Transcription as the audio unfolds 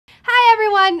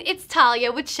everyone, it's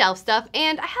Talia with Shelf Stuff,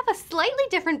 and I have a slightly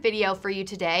different video for you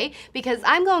today because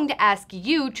I'm going to ask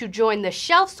you to join the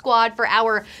Shelf Squad for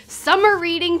our Summer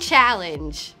Reading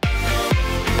Challenge.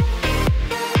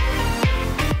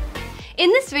 In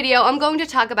this video, I'm going to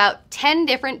talk about 10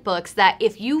 different books that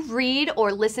if you read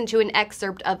or listen to an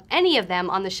excerpt of any of them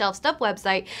on the Shelf Stuff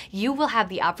website, you will have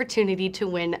the opportunity to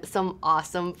win some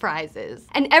awesome prizes.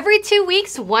 And every 2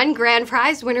 weeks, one grand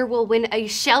prize winner will win a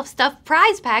Shelf Stuff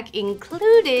prize pack,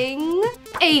 including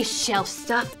a Shelf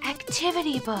Stuff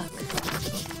activity book,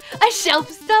 a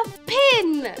Shelf Stuff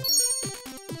pin,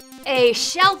 a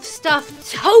Shelf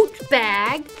Stuff tote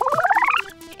bag,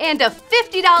 and a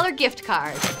 $50 gift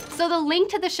card. So the link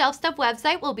to the Shelf Stuff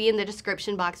website will be in the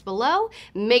description box below.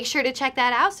 Make sure to check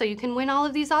that out so you can win all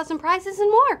of these awesome prizes and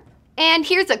more. And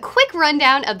here's a quick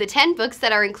rundown of the 10 books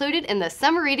that are included in the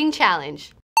Summer Reading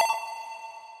Challenge.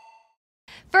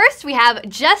 First, we have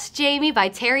Just Jamie by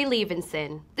Terry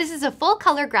Levinson. This is a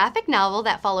full-color graphic novel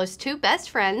that follows two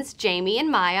best friends, Jamie and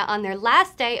Maya, on their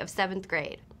last day of 7th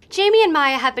grade. Jamie and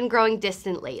Maya have been growing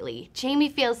distant lately. Jamie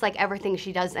feels like everything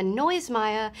she does annoys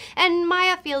Maya, and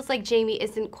Maya feels like Jamie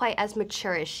isn't quite as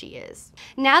mature as she is.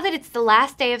 Now that it's the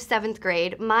last day of 7th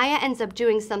grade, Maya ends up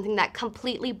doing something that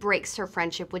completely breaks her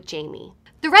friendship with Jamie.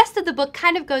 The rest of the book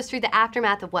kind of goes through the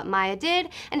aftermath of what Maya did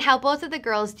and how both of the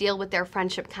girls deal with their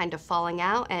friendship kind of falling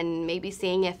out and maybe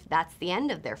seeing if that's the end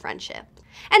of their friendship.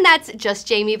 And that's Just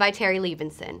Jamie by Terry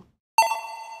Levinson.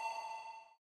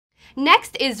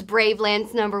 Next is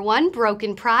Braveland's #1,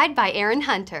 Broken Pride by Erin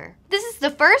Hunter. This is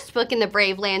the first book in the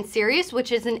Braveland series,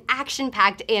 which is an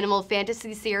action-packed animal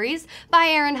fantasy series by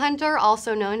Erin Hunter,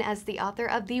 also known as the author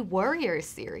of the Warriors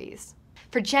series.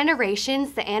 For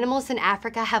generations, the animals in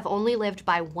Africa have only lived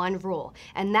by one rule,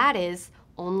 and that is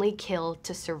only kill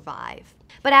to survive.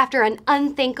 But after an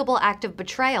unthinkable act of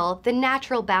betrayal, the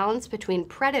natural balance between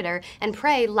predator and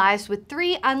prey lies with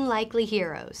three unlikely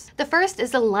heroes. The first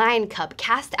is a lion cub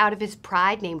cast out of his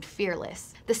pride named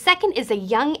Fearless. The second is a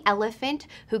young elephant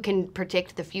who can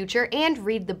predict the future and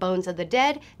read the bones of the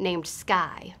dead named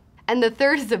Sky. And the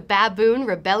third is a baboon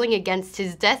rebelling against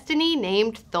his destiny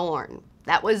named Thorn.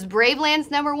 That was Braveland's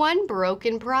 #1,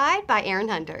 Broken Pride by Erin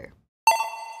Hunter.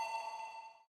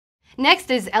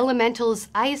 Next is Elemental's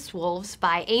Ice Wolves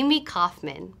by Amy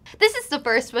Kaufman. This is the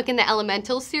first book in the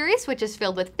Elemental series, which is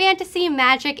filled with fantasy,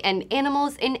 magic, and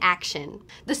animals in action.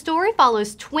 The story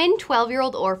follows twin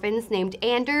 12-year-old orphans named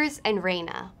Anders and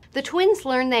Reyna. The twins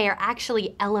learn they are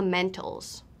actually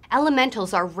elementals.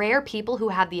 Elementals are rare people who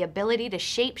have the ability to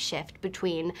shapeshift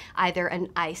between either an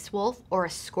ice wolf or a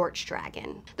scorched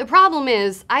dragon. The problem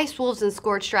is, ice wolves and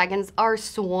scorched dragons are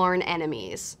sworn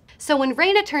enemies. So when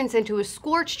Reyna turns into a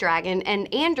scorched dragon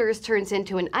and Anders turns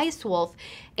into an ice wolf,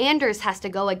 Anders has to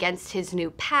go against his new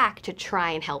pack to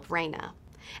try and help Reyna.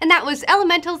 And that was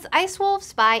Elemental's Ice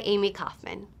Wolves by Amy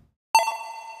Kaufman.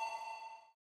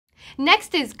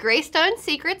 Next is Greystone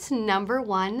Secrets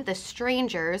 #1, The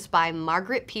Strangers by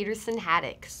Margaret Peterson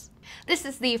Haddix. This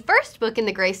is the first book in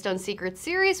the Greystone Secrets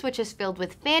series, which is filled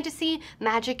with fantasy,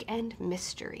 magic, and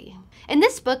mystery. In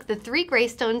this book, the three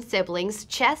Greystone siblings,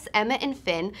 Chess, Emma, and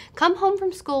Finn, come home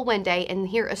from school one day and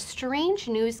hear a strange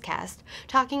newscast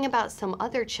talking about some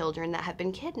other children that have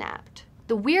been kidnapped.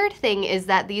 The weird thing is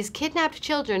that these kidnapped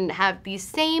children have the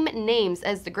same names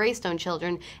as the Greystone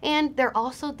children, and they're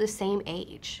also the same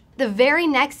age. The very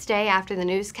next day after the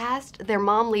newscast, their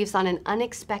mom leaves on an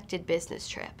unexpected business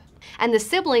trip. And the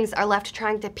siblings are left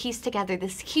trying to piece together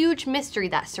this huge mystery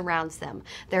that surrounds them.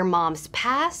 Their mom's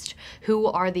past, who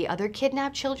are the other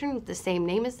kidnapped children with the same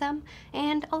name as them,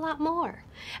 and a lot more.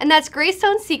 And that's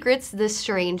Greystone Secrets, The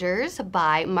Strangers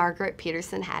by Margaret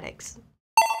Peterson Haddix.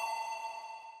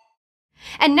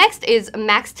 And next is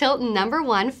Max Tilt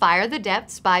 #1, Fire the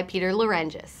Depths by Peter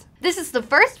Larengis. This is the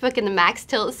first book in the Max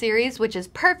Tilt series, which is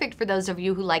perfect for those of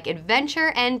you who like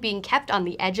adventure and being kept on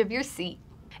the edge of your seat.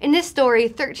 In this story,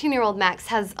 13-year-old Max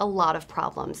has a lot of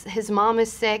problems. His mom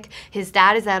is sick, his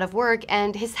dad is out of work,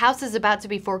 and his house is about to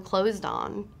be foreclosed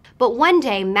on. But one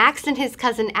day, Max and his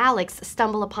cousin Alex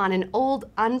stumble upon an old,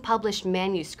 unpublished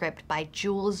manuscript by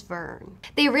Jules Verne.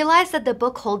 They realize that the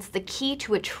book holds the key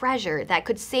to a treasure that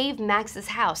could save Max's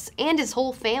house and his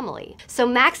whole family. So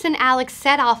Max and Alex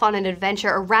set off on an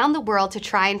adventure around the world to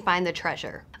try and find the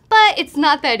treasure. But it's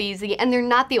not that easy, and they're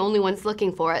not the only ones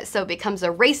looking for it, so it becomes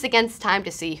a race against time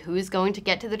to see who's going to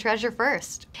get to the treasure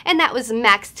first. And that was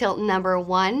Max Tilt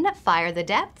 #1, Fire the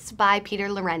Depths by Peter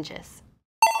Larengis.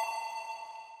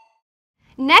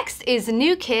 Next is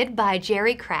New Kid by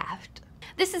Jerry Craft.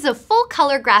 This is a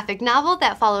full-color graphic novel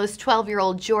that follows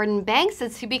 12-year-old Jordan Banks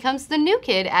as he becomes the new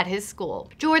kid at his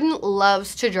school. Jordan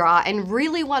loves to draw and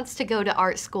really wants to go to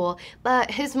art school,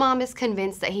 but his mom is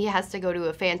convinced that he has to go to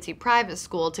a fancy private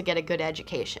school to get a good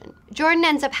education. Jordan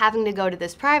ends up having to go to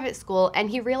this private school, and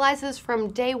he realizes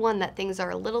from day one that things are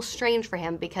a little strange for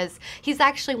him because he's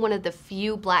actually one of the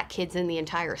few black kids in the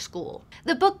entire school.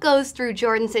 The book goes through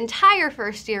Jordan's entire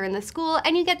first year in the school,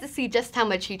 and you get to see just how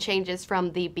much he changes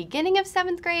from the beginning of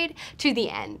 7th grade to the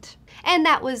end. And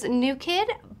that was New Kid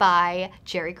by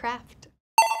Jerry Craft.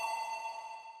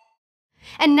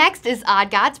 And next is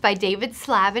Odd Gods by David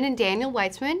Slavin and Daniel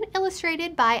Weitzman,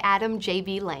 illustrated by Adam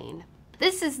J.B. Lane.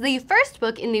 This is the first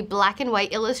book in the black and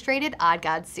white illustrated Odd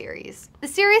Gods series. The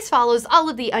series follows all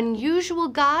of the unusual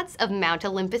gods of Mount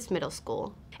Olympus Middle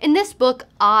School. In this book,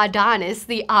 Adonis,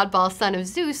 the oddball son of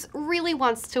Zeus, really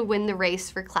wants to win the race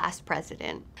for class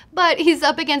president. But he's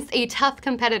up against a tough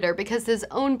competitor because his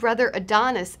own brother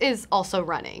Adonis is also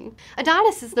running.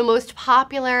 Adonis is the most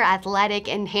popular, athletic,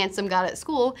 and handsome god at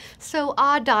school, so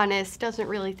Adonis doesn't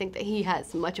really think that he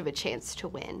has much of a chance to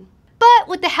win. But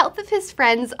with the help of his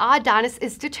friends, Adonis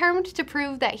is determined to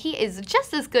prove that he is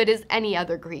just as good as any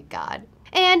other Greek god.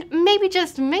 And maybe,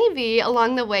 just maybe,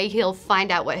 along the way he'll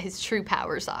find out what his true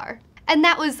powers are. And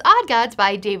that was Odd Gods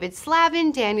by David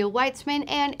Slavin, Daniel Weitzman,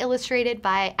 and illustrated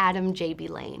by Adam J.B.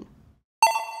 Lane.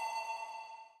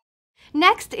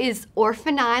 Next is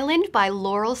Orphan Island by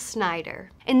Laurel Snyder.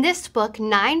 In this book,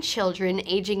 9 children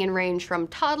aging in range from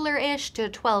toddler-ish to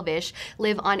 12-ish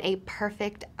live on a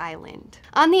perfect island.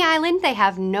 On the island, they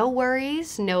have no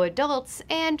worries, no adults,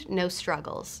 and no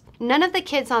struggles. None of the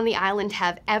kids on the island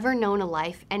have ever known a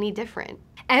life any different.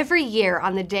 Every year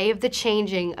on the day of the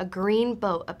changing, a green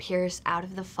boat appears out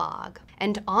of the fog.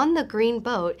 And on the green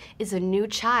boat is a new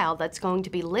child that's going to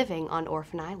be living on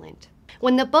Orphan Island.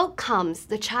 When the boat comes,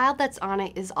 the child that's on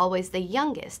it is always the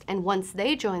youngest, and once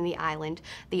they join the island,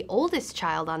 the oldest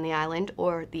child on the island,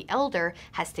 or the elder,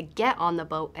 has to get on the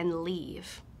boat and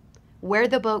leave. Where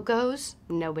the boat goes,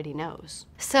 nobody knows.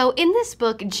 So in this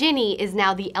book, Ginny is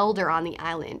now the elder on the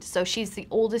island, so she's the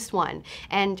oldest one,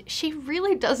 and she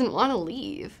really doesn't want to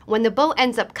leave. When the boat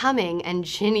ends up coming and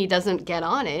Ginny doesn't get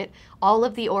on it, all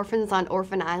of the orphans on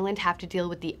Orphan Island have to deal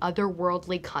with the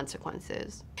otherworldly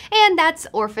consequences. And that's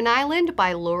Orphan Island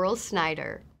by Laurel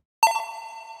Snyder.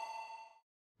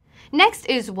 Next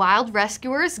is Wild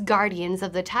Rescuers Guardians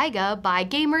of the Taiga by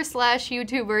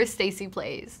gamer/YouTuber Stacy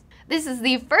Plays. This is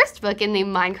the first book in the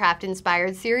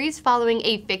Minecraft-inspired series following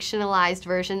a fictionalized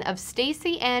version of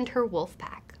Stacy and her wolf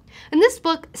pack. In this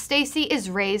book, Stacy is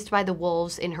raised by the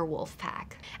wolves in her wolf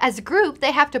pack. As a group,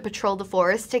 they have to patrol the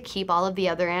forest to keep all of the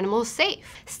other animals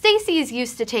safe. Stacy is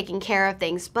used to taking care of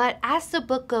things, but as the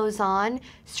book goes on,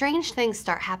 strange things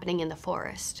start happening in the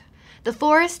forest. The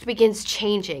forest begins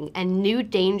changing, and new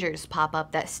dangers pop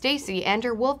up that Stacy and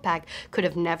her wolf pack could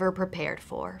have never prepared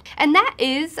for. And that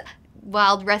is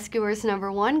Wild Rescuers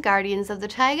 #1, Guardians of the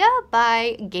Taiga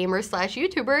by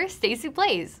gamer/YouTuber Stacy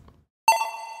Plays.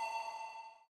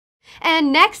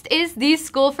 And next is The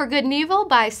School for Good and Evil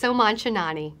by Soman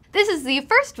Shinani. This is the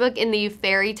first book in the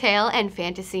fairy tale and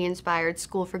fantasy-inspired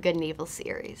School for Good and Evil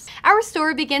series. Our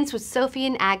story begins with Sophie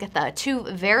and Agatha,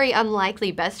 2 very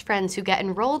unlikely best friends who get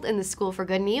enrolled in the School for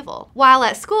Good and Evil. While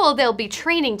at school, they'll be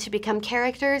training to become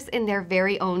characters in their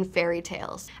very own fairy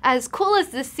tales. As cool as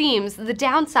this seems, the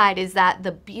downside is that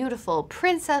the beautiful,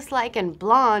 princess-like and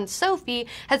blonde Sophie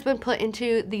has been put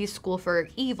into the School for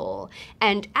Evil,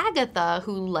 and Agatha,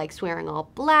 who likes wearing all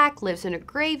black, lives in a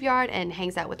graveyard, and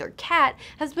hangs out with her cat,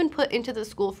 has been put into the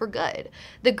School for Good.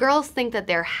 The girls think that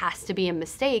there has to be a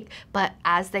mistake, but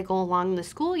as they go along the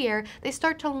school year, they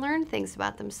start to learn things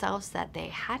about themselves that they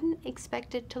hadn't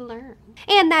expected to learn.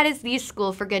 And that is The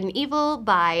School for Good and Evil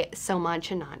by Soman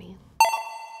Shinani.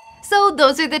 So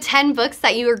those are the 10 books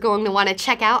that you are going to want to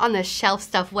check out on the Shelf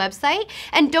Stuff website.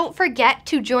 And don't forget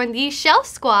to join the Shelf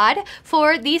Squad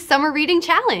for the Summer Reading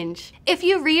Challenge. If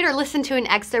you read or listen to an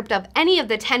excerpt of any of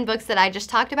the 10 books that I just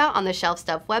talked about on the Shelf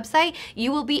Stuff website,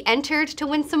 you will be entered to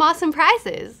win some awesome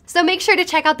prizes. So make sure to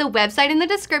check out the website in the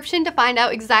description to find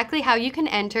out exactly how you can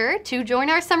enter to join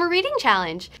our Summer Reading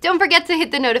Challenge. Don't forget to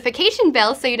hit the notification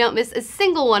bell so you don't miss a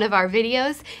single one of our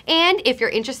videos. And if you're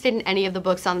interested in any of the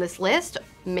books on this list,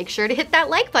 make sure to hit that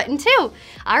like button too.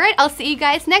 All right, I'll see you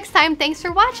guys next time. Thanks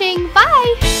for watching.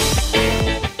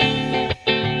 Bye!